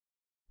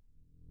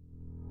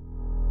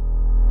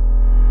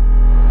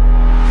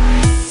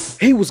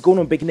Hey, what's going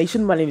on, Bacon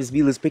Nation? My name is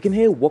Meatlessbacon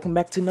here. Welcome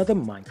back to another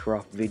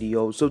Minecraft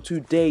video. So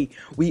today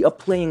we are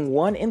playing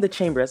One in the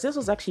Chamber. As this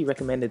was actually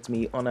recommended to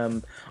me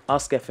on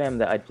Ask FM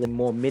that I'd play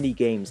more mini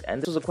games,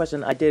 and this was a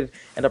question I did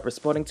end up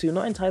responding to.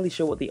 Not entirely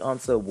sure what the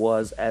answer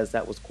was, as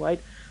that was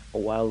quite a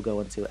while ago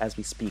until as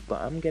we speak.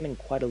 But I'm getting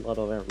quite a lot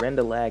of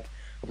render lag.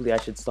 Hopefully I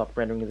should stop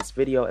rendering this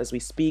video as we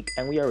speak,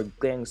 and we are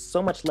getting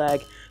so much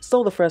lag.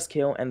 Stole the first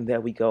kill, and there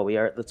we go. We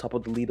are at the top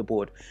of the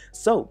leaderboard.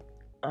 So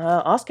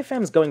Ask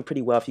FM is going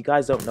pretty well. If you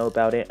guys don't know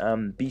about it,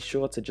 be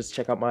sure to just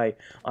check out my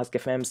Ask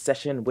FM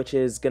session, which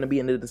is going to be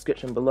in the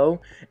description below,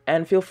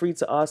 and feel free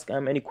to ask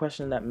any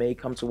question that may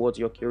come towards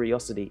your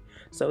curiosity.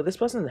 So this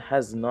person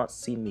has not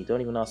seen me. Don't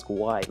even ask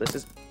why. Let's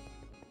just...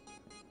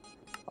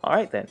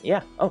 Alright then,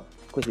 yeah. Oh,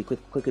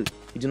 quickly.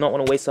 You do not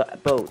want to waste our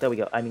bow. There we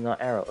go. I mean our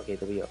arrow. Okay,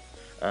 there we go.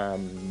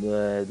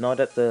 Not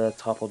at the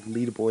top of the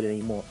leaderboard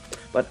anymore.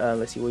 But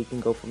let's see where we can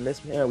go from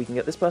this. Yeah, we can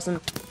get this person.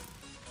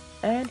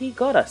 And he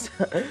got us.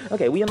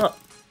 Okay, we are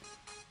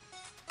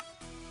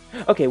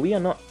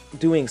not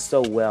doing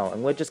so well,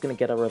 and we're just gonna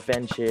get our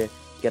revenge here.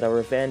 Get our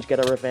revenge. Get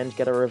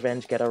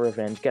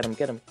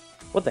him.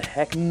 What the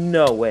heck?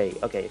 No way.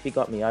 Okay, if he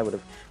got me, I would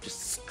have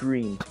just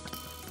screamed.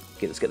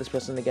 Okay, let's get this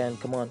person again.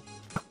 Come on.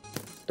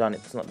 Darn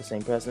it, it's not the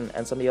same person,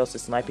 and somebody else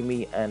is sniping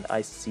me, and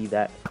I see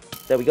that.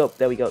 There we go.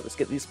 Let's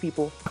get these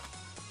people.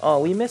 Oh,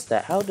 we missed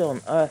that. How on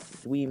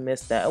earth we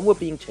missed that? And we're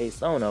being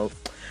chased. Oh no.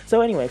 So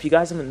anyway, if you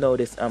guys haven't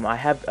noticed, I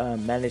have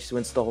managed to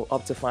install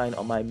Optifine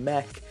on my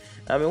Mac.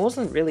 It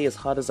wasn't really as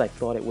hard as I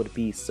thought it would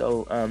be.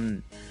 So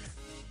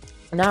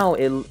now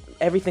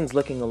everything's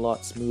looking a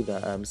lot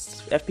smoother.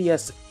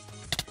 FPS,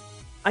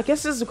 I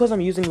guess this is because I'm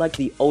using like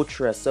the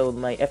Ultra, so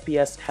my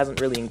FPS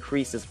hasn't really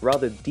increased. It's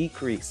rather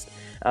decreased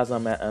as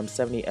I'm at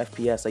 70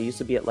 FPS. I used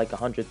to be at like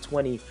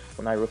 120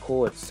 when I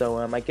record. So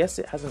I guess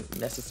it hasn't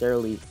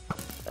necessarily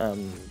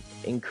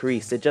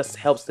increased. It just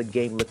helps the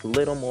game look a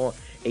little more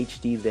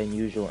HD than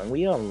usual, and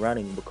we are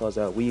running because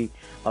we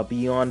are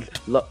beyond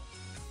low.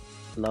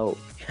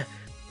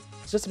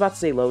 It's just about to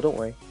say low. Don't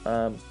worry.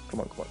 Come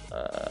on.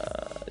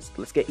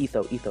 Let's get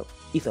Etho.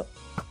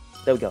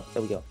 There we go.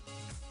 Let's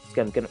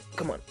get him.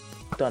 Come on.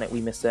 Darn it,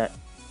 we missed that.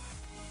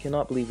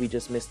 Cannot believe we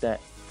just missed that.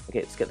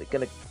 Okay, let's get it.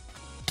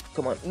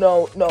 Come on.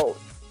 No.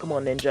 Come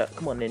on,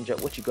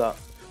 Ninja. What you got?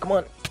 Come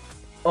on.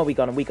 Oh, we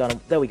got him.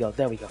 There we go.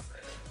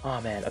 Oh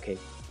man. Okay.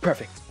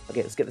 Perfect.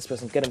 Okay, let's get this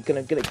person. Get him.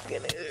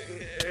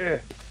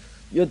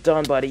 You're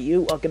done, buddy.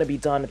 You are gonna be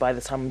done by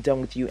the time I'm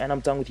done with you, and I'm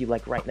done with you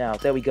like right now.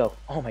 There we go.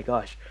 Oh my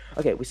gosh.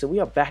 Okay, so we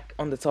are back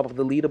on the top of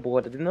the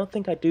leaderboard. I did not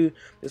think I'd do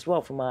this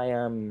well for my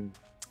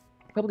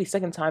probably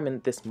second time in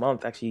this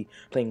month actually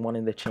playing One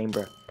in the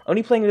Chamber.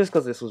 Only playing this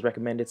because this was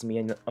recommended to me,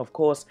 and of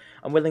course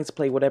I'm willing to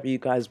play whatever you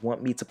guys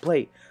want me to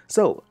play.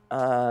 So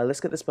let's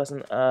get this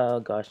person.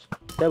 Gosh,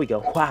 there we go.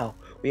 Wow,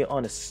 we are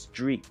on a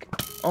streak.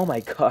 Oh my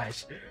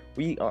gosh.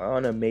 We are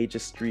on a major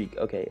streak.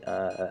 Okay,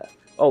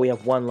 oh, we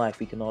have one life.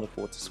 We cannot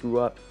afford to screw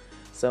up.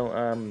 So,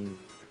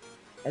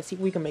 let's see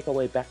if we can make our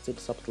way back to the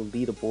top of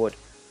the leaderboard.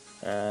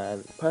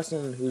 The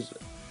person who's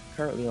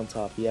currently on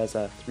top, he has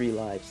 3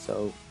 lives.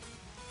 So,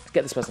 let's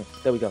get this person.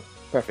 There we go.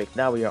 Perfect.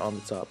 Now we are on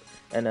the top.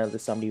 And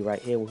there's somebody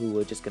right here who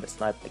we're just gonna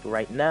snipe like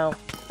right now.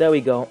 There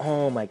we go.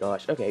 Oh my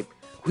gosh. Okay,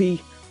 we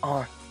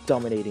are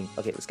dominating.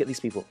 Okay, let's get these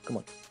people. Come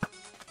on.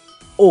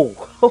 Oh,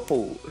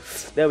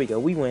 there we go.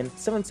 We win.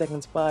 7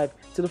 seconds. 5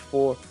 to the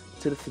 4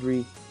 to the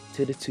 3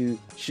 to the 2.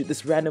 Shoot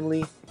this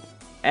randomly,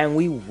 and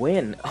we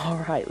win.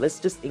 All right, let's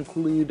just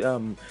include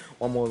one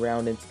more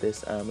round into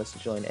this. Let's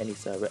join any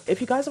server. If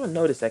you guys haven't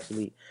noticed,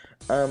 actually,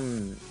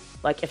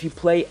 like if you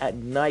play at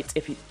night,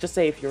 if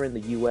you're in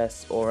the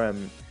US or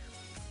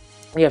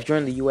yeah, if you're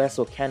in the US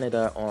or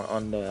Canada or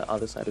on the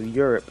other side of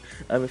Europe,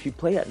 if you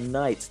play at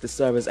night, the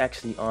servers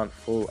actually aren't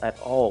full at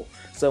all.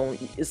 So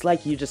it's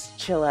like you just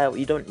chill out.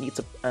 You don't need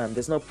to,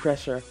 there's no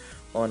pressure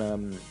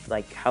on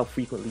like how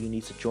frequently you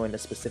need to join a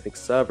specific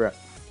server.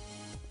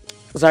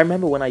 Because I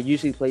remember when I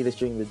usually play this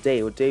during the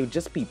day, they would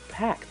just be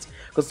packed.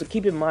 Because to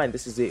keep in mind,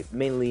 this is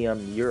mainly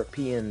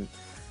European,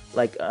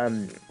 like,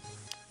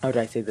 how do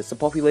I say this? The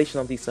population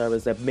of these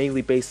servers are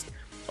mainly based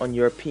on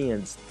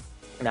Europeans.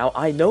 Now,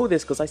 I know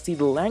this because I see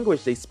the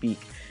language they speak,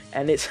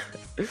 and it's...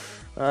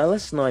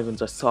 let's not even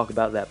just talk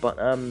about that, but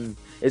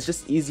it's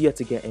just easier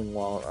to get in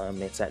while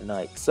it's at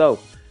night. So,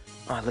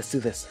 let's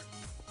do this.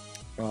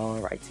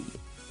 Alrighty.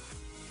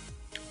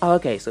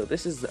 Okay, so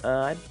this is...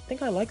 I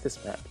think I like this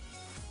map.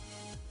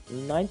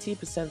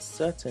 90%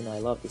 certain I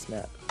love this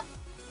map.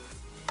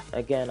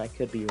 Again, I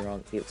could be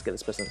wrong. Okay, let's get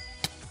this person.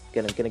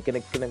 Get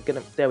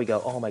him. There we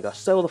go. Oh my gosh.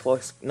 Steal the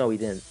first... No, we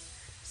didn't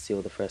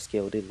steal the first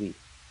kill, did we?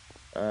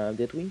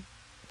 Did we?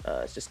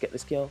 Let's just get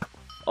this kill.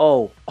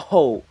 Oh,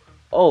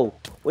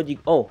 what'd you...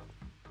 Oh,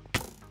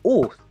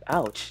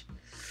 ouch.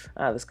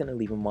 That's gonna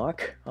leave a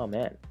mark. Oh,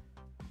 man.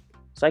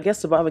 So I guess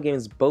Survivor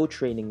Games bow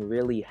training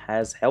really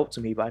has helped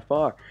me by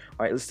far.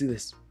 Alright, let's do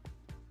this.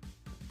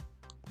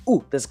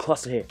 Ooh, there's a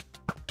cluster here.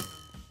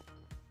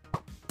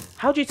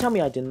 How'd you tell me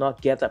I did not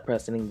get that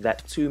person in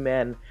that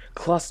 2-man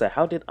cluster?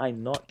 How did I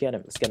not get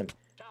him? Let's get him.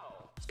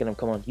 Let's get him.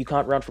 Come on. You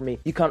can't run from me.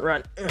 You can't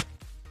run.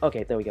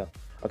 Okay, there we go.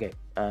 Okay,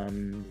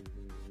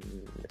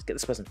 let's get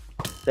this person.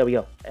 There we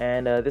go.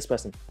 And this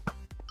person.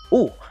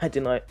 Oh, I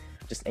did not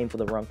just aim for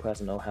the wrong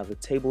person. Oh, how the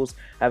tables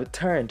have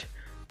turned.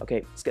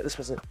 Okay, let's get this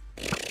person.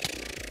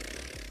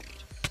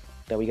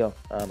 There we go.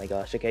 Oh my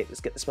gosh. Okay,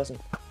 let's get this person.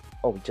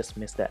 Oh, we just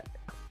missed that.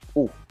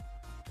 Oh,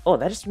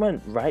 that just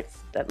went right.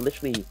 That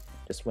literally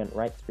just went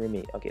right through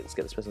me. Okay, let's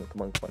get this person.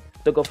 Come on, come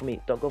on. Don't go for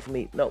me. Don't go for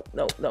me. No,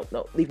 no, no,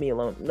 no. Leave me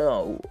alone.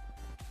 No.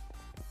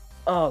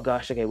 Oh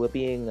gosh. Okay, we're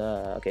being.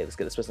 Okay, let's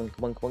get this person.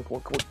 Come on, come on, come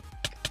on, come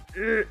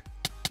on.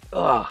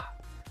 Ah.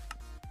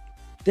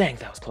 Dang,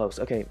 that was close.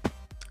 Okay.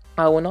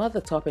 We're not at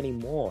the top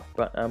anymore,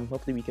 but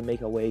hopefully we can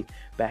make our way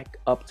back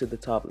up to the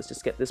top. Let's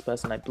just get this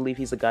person. I believe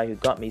he's the guy who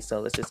got me, so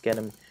let's just get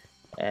him.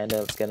 And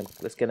let's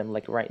get him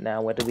like right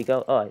now. Where did we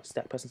go? Oh,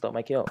 that person stole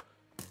my kill.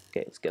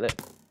 Okay, let's get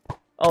it.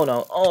 Oh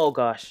no, oh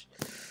gosh.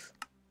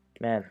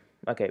 Man,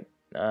 okay.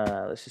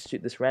 Let's just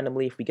shoot this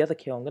randomly. If we get the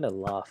kill, I'm gonna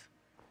laugh.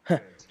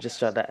 Just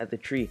shot that at the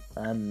tree.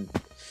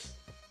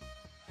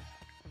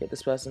 Get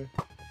this person.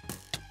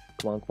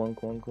 Come on, come on,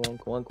 come on, come on,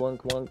 come on, come on,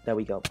 come on. There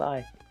we go,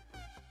 bye.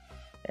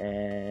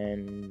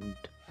 And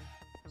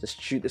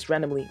just shoot this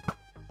randomly.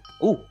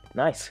 Ooh,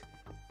 nice.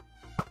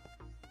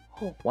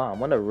 Oh, wow,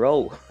 I'm on a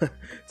roll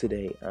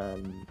today.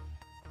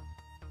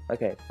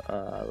 Okay,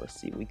 let's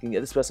see. We can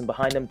get this person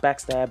behind him.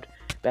 Backstabbed.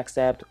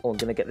 Backstabbed. Oh, I'm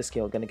gonna get this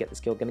kill. Gonna get this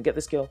kill. Gonna get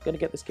this kill. Gonna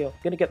get this kill.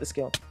 Gonna get this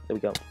kill. There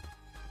we go.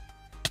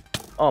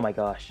 Oh my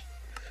gosh.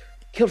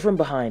 Killed from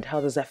behind.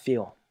 How does that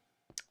feel?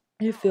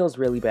 It feels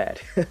really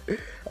bad.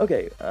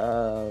 Okay,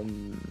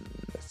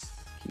 let's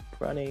keep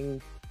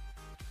running.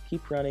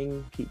 Keep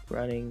running. Keep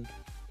running.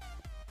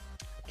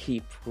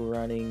 Keep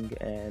running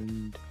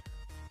and...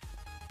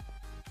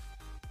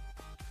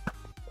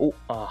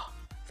 Oh,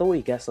 thought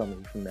we guessed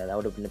something from there. That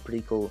would have been a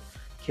pretty cool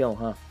kill,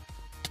 huh?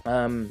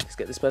 Let's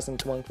get this person.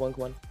 Come on, come on,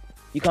 come on.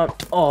 You can't.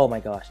 Oh my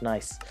gosh,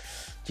 nice.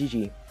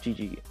 GG,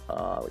 GG.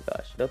 Oh my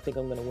gosh, I don't think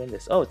I'm gonna win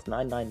this. Oh, it's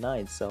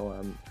 999. So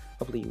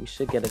hopefully we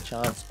should get a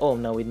chance. Oh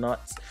no, we're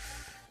not.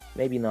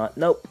 Maybe not.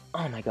 Nope.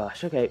 Oh my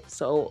gosh. Okay,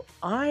 so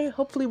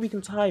hopefully we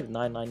can tie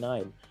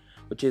 999,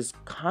 which is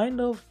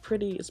kind of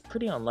pretty. It's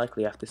pretty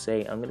unlikely, I have to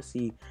say. I'm gonna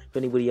see if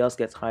anybody else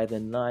gets higher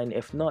than 9.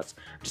 If not,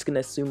 I'm just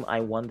gonna assume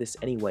I won this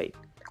anyway.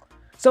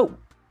 So,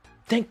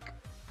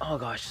 oh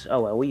gosh,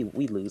 oh well, we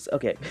lose.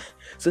 Okay,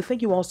 so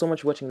thank you all so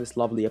much for watching this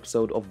lovely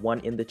episode of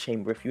One in the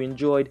Chamber. If you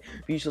enjoyed,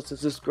 be sure to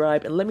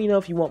subscribe and let me know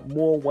if you want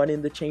more One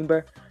in the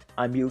Chamber.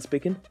 I'm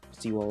Meatlessbacon.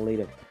 See you all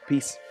later.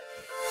 Peace.